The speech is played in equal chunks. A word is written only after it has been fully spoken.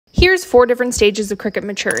Here's 4 different stages of cricket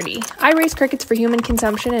maturity. I raise crickets for human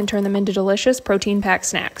consumption and turn them into delicious protein-packed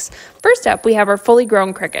snacks. First up, we have our fully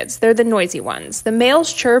grown crickets. They're the noisy ones. The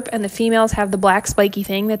males chirp and the females have the black spiky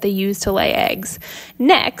thing that they use to lay eggs.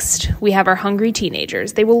 Next, we have our hungry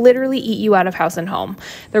teenagers. They will literally eat you out of house and home.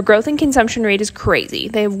 Their growth and consumption rate is crazy.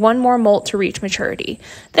 They have 1 more molt to reach maturity.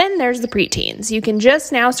 Then there's the preteens. You can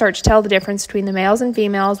just now start to tell the difference between the males and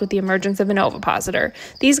females with the emergence of an ovipositor.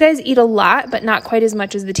 These guys eat a lot, but not quite as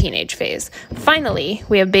much as the teenage phase. Finally,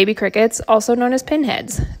 we have baby crickets, also known as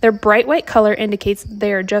pinheads. Their bright white color indicates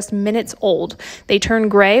they are just minutes old. They turn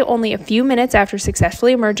gray only a few minutes after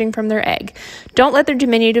successfully emerging from their egg. Don't let their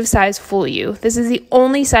diminutive size fool you. This is the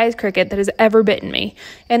only size cricket that has ever bitten me.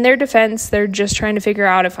 In their defense, they're just trying to figure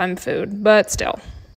out if I'm food, but still.